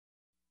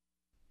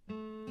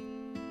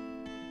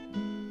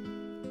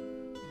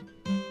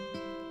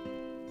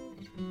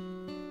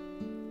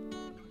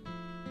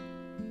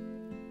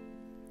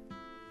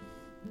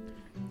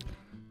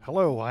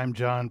Hello, I'm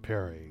John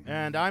Perry.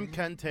 And I'm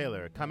Ken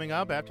Taylor. Coming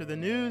up after the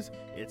news,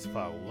 it's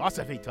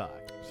Philosophy Talk.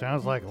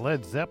 Sounds like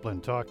Led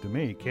Zeppelin talk to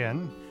me,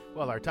 Ken.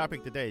 Well, our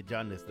topic today,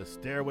 John, is the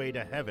stairway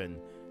to heaven,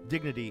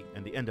 dignity,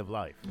 and the end of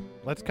life.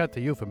 Let's cut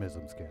the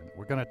euphemisms, Ken.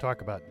 We're going to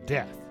talk about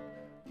death.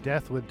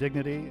 Death with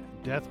dignity,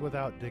 death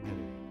without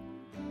dignity.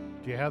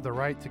 Do you have the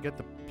right to get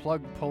the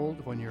plug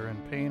pulled when you're in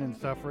pain and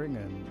suffering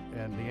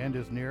and the end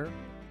is near?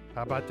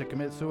 How about to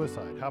commit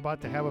suicide? How about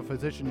to have a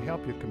physician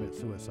help you commit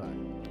suicide?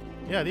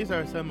 Yeah, these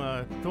are some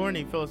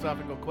thorny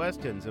philosophical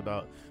questions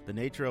about the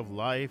nature of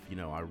life,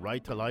 our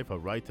right to life, our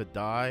right to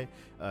die.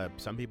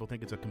 Some people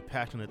think it's a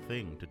compassionate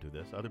thing to do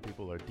this. Other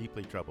people are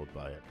deeply troubled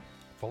by it.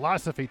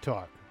 Philosophy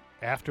Talk,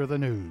 after the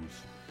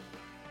news.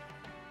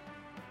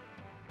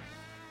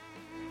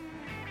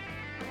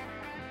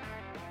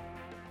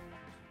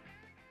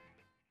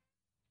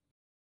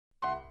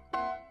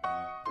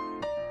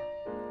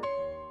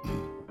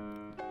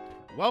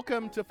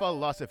 Welcome to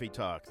Philosophy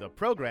Talk, the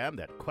program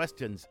that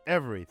questions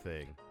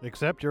everything.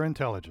 Except your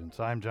intelligence.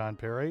 I'm John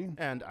Perry.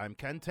 And I'm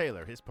Ken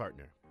Taylor, his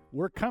partner.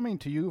 We're coming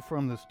to you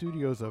from the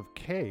studios of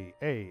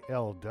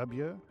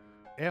KALW,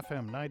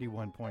 FM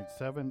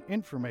 91.7,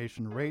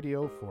 information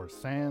radio for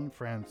San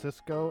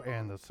Francisco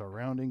and the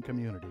surrounding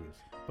communities.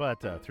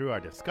 But through our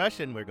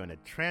discussion, we're going to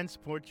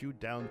transport you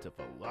down to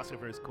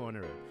Philosopher's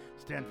Corner at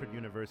Stanford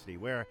University,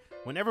 where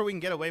whenever we can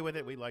get away with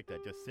it, we like to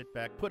just sit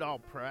back, put all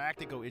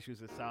practical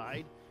issues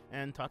aside,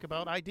 and talk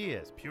about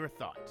ideas, pure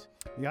thought.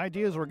 The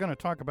ideas we're going to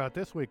talk about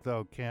this week,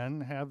 though, Ken,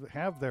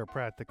 have their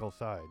practical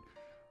side.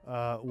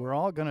 We're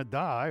all going to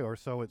die, or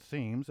so it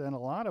seems, and a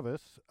lot of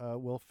us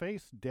will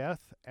face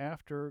death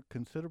after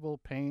considerable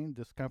pain,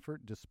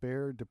 discomfort,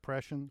 despair,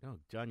 depression. Oh,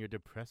 John, you're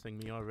depressing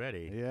me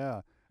already.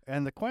 Yeah.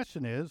 And the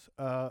question is,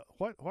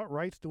 what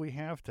rights do we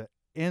have to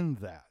end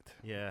that?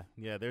 Yeah.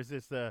 There's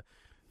this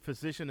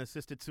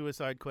physician-assisted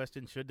suicide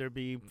question. Should there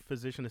be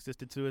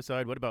physician-assisted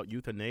suicide? What about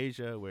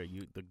euthanasia, where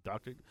the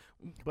doctor...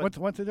 What's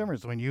the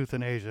difference between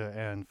euthanasia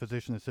and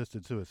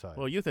physician-assisted suicide?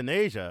 Well,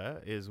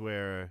 euthanasia is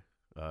where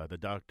the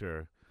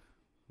doctor...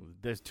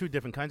 There's two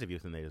different kinds of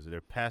euthanasia.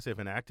 There's passive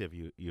and active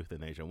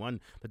euthanasia. One,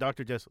 the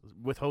doctor just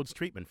withholds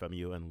treatment from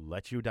you and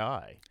lets you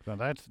die. So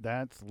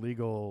that's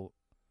legal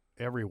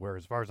everywhere.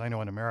 As far as I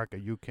know, in America,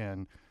 you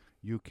can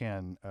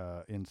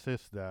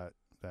insist that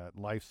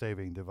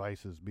life-saving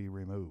devices be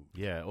removed.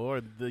 Yeah,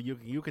 or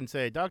you can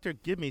say, doctor,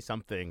 give me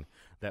something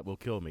that will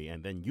kill me,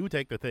 and then you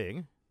take the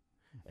thing,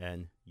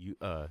 and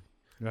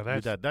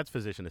that's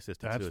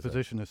physician-assisted suicide. That's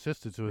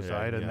physician-assisted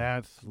suicide, and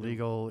that's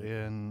legal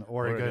in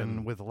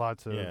Oregon with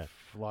lots of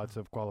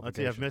qualifications. Let's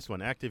see, I've missed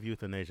one. Active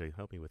euthanasia.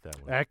 Help me with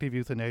that one. Active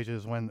euthanasia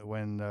is when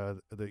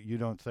you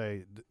don't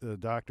say,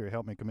 doctor,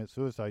 help me commit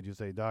suicide. You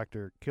say,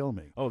 doctor, kill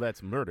me. Oh,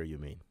 that's murder, you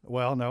mean?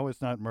 Well, no,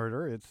 it's not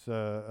murder. It's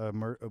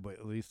but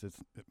at least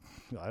it's,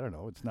 I don't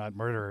know, it's not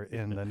murder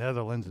in the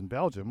Netherlands and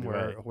Belgium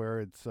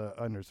where it's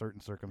under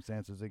certain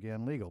circumstances,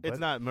 again, legal. It's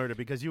not murder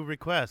because you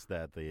request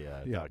that the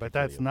doctor but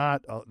that's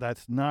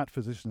not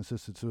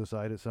physician-assisted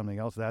suicide. It's something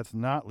else. That's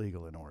not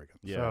legal in Oregon.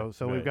 Yeah,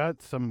 so we've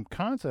got some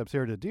concepts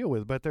here to deal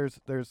with, but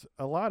there's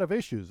a lot of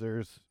issues.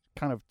 There's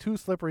kind of two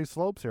slippery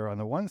slopes here. On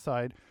the one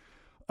side,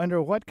 under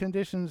what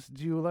conditions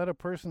do you let a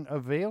person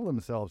avail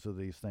themselves of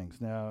these things?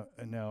 Now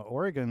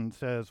Oregon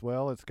says,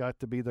 well, it's got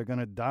to be they're going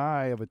to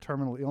die of a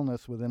terminal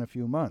illness within a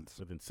few months.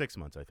 Within 6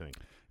 months, I think.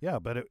 Yeah,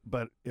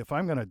 but if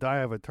I'm going to die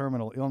of a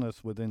terminal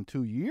illness within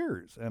 2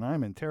 years and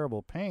I'm in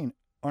terrible pain,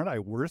 aren't I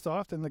worse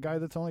off than the guy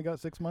that's only got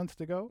 6 months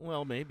to go?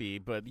 Well, maybe,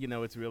 but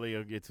it's really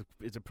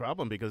it's a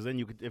problem, because then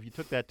if you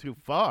took that too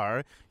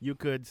far, you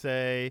could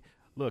say,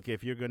 look,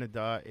 if you're going to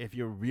die, if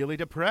you're really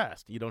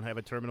depressed, you don't have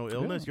a terminal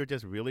illness, you're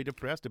just really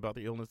depressed about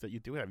the illness that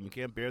you do have, and you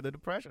can't bear the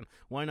depression.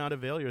 Why not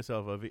avail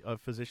yourself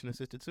of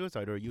physician-assisted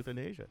suicide or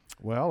euthanasia?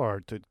 Well,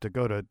 or to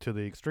go to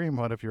the extreme,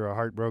 what if you're a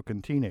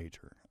heartbroken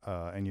teenager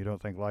and you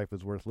don't think life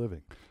is worth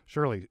living?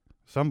 Surely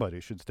somebody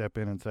should step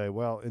in and say,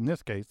 well, in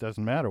this case,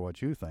 doesn't matter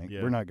what you think.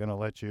 Yeah. We're not going to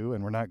let you,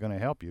 and we're not going to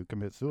help you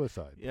commit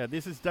suicide. Yeah,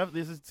 these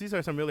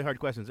are some really hard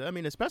questions. I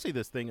mean, especially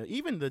this thing,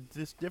 even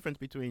this difference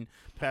between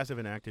passive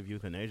and active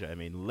euthanasia. I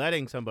mean,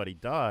 letting somebody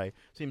die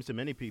seems to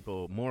many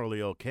people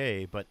morally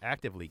okay, but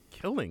actively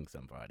killing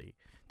somebody,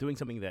 doing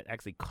something that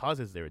actually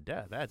causes their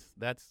death,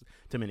 that's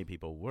to many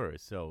people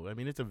worse. So, I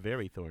mean, it's a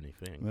very thorny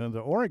thing. Well, the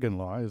Oregon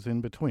law is in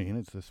between.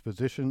 It's this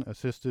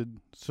physician-assisted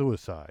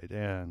suicide,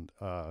 and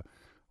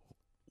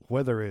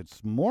whether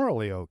it's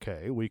morally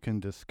okay, we can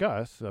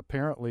discuss.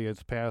 Apparently,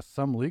 it's passed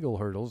some legal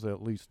hurdles.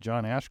 At least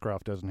John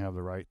Ashcroft doesn't have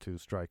the right to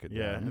strike it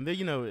down. And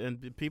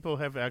and people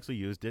have actually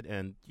used it,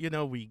 and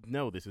we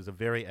know this is a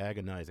very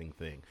agonizing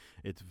thing.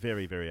 It's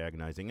very, very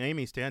agonizing.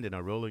 Amy Standen,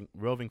 our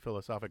roving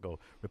philosophical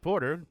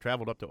reporter,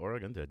 traveled up to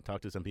Oregon to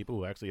talk to some people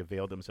who actually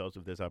availed themselves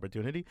of this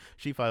opportunity.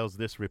 She files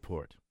this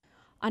report.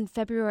 On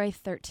February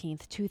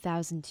 13th,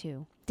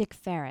 2002, Dick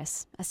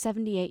Ferris, a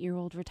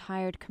 78-year-old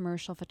retired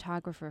commercial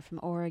photographer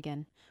from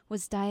Oregon,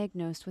 was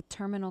diagnosed with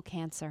terminal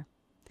cancer.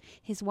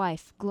 His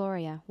wife,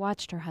 Gloria,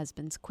 watched her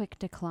husband's quick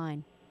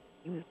decline.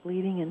 He was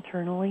bleeding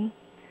internally.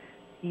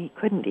 He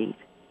couldn't eat.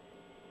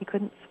 He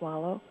couldn't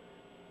swallow.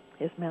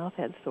 His mouth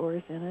had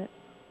sores in it.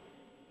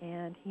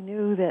 And he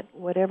knew that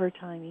whatever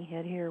time he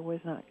had here was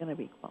not going to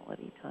be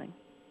quality time.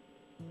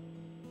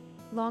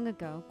 Long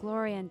ago,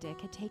 Gloria and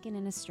Dick had taken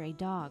in a stray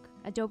dog,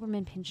 a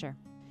Doberman Pinscher.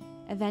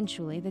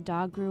 Eventually, the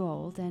dog grew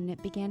old and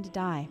it began to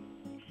die.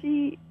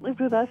 She lived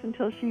with us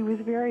until she was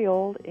very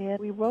old, and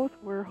we both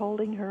were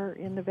holding her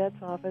in the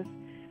vet's office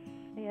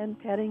and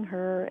petting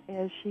her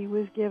as she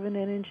was given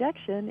an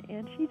injection,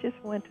 and she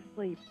just went to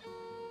sleep.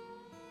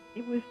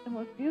 It was the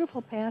most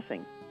beautiful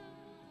passing.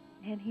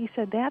 And he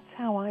said, that's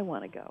how I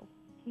want to go.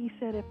 He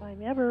said, if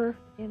I'm ever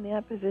in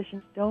that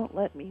position, don't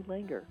let me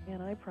linger.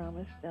 And I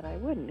promised that I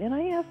wouldn't. And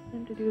I asked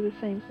him to do the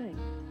same thing.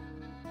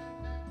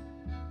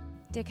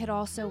 Dick had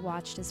also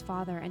watched his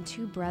father and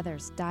two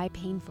brothers die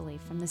painfully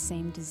from the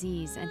same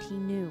disease, and he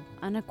knew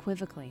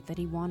unequivocally that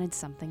he wanted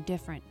something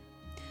different.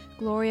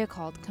 Gloria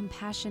called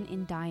Compassion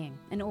in Dying,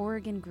 an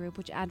Oregon group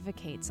which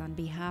advocates on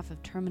behalf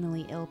of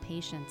terminally ill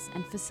patients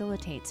and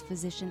facilitates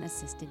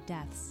physician-assisted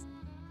deaths.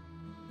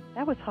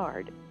 That was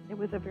hard. It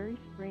was a very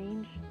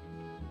strange,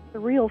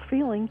 surreal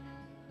feeling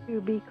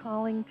to be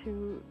calling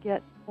to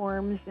get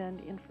forms and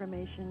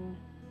information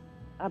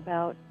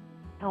about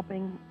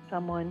helping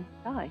someone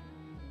die.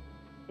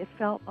 It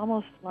felt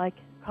almost like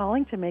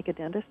calling to make a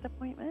dentist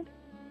appointment.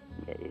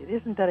 It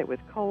isn't that it was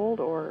cold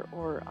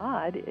or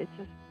odd. It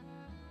just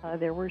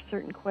there were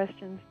certain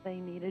questions they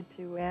needed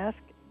to ask.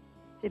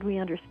 Did we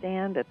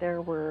understand that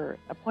there were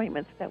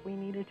appointments that we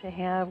needed to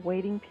have,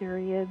 waiting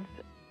periods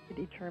to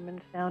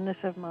determine soundness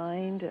of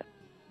mind?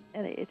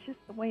 And it's just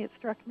the way it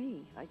struck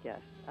me, I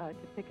guess, to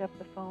pick up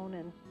the phone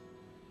and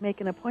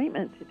make an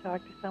appointment to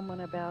talk to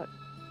someone about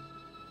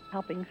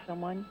helping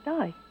someone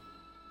die.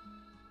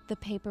 The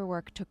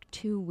paperwork took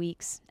 2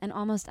 weeks, an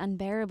almost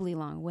unbearably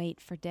long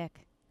wait for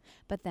Dick.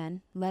 But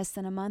then, less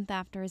than a month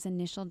after his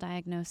initial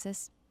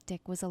diagnosis,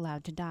 Dick was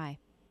allowed to die.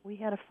 We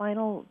had a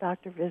final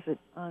doctor visit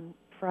on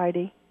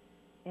Friday,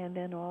 and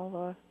then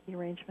all the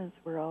arrangements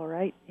were all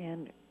right.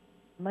 And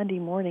Monday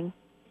morning,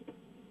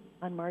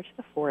 on March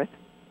the 4th,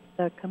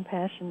 the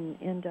Compassion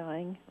in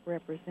Dying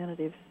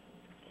representatives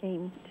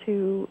came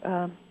to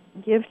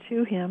give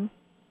to him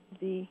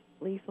the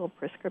lethal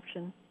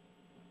prescription,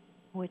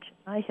 which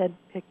I had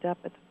picked up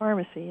at the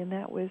pharmacy, and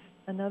that was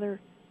another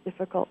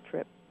difficult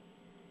trip.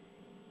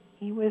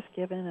 He was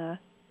given a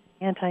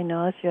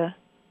anti-nausea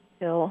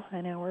pill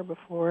an hour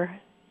before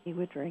he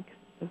would drink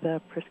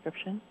the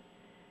prescription.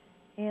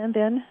 And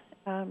then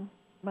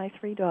my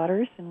 3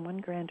 daughters and 1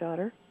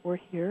 granddaughter were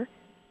here.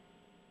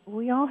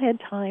 We all had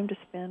time to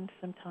spend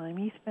some time.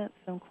 He spent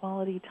some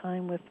quality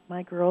time with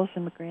my girls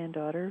and my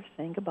granddaughter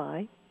saying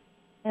goodbye,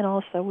 and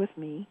also with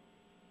me.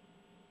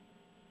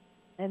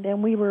 And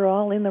then we were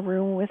all in the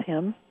room with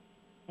him,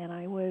 and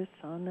I was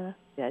on the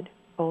bed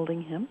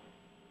holding him.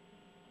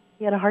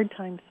 He had a hard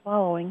time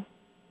swallowing,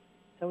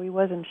 so he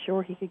wasn't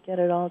sure he could get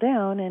it all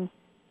down, and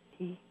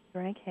he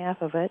drank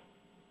half of it.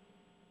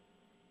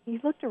 He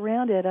looked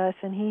around at us,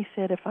 and he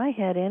said, if I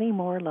had any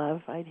more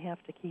love, I'd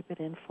have to keep it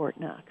in Fort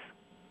Knox.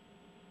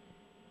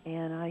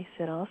 And I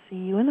said, I'll see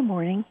you in the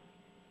morning,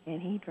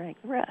 and he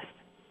drank the rest.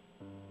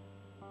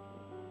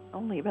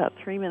 Only about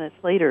 3 minutes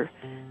later,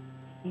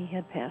 he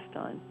had passed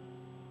on.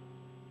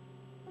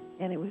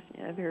 And it was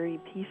very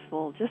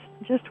peaceful,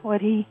 just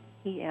what he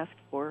asked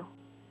for,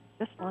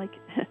 just like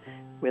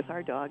with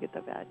our dog at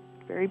the vet.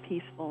 Very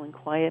peaceful and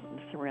quiet and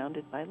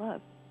surrounded by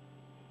love.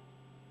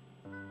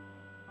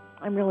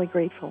 I'm really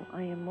grateful.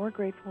 I am more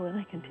grateful than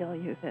I can tell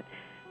you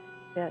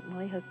that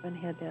my husband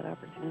had that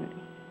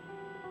opportunity.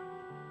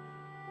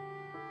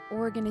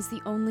 Oregon is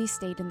the only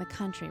state in the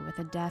country with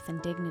a death and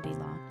dignity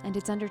law, and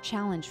it's under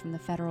challenge from the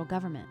federal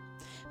government.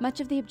 Much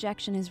of the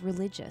objection is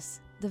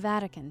religious. The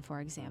Vatican,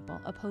 for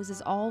example,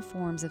 opposes all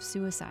forms of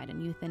suicide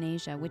and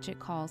euthanasia, which it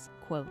calls,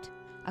 quote,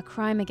 a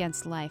crime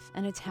against life,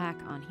 an attack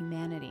on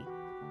humanity.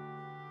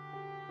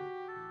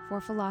 For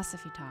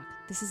Philosophy Talk,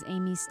 this is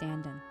Amy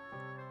Standen.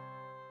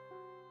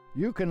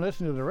 You can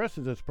listen to the rest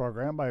of this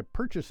program by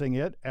purchasing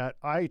it at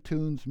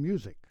iTunes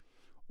Music.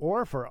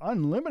 Or for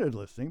unlimited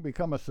listening,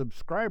 become a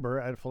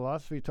subscriber at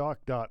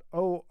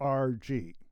philosophytalk.org.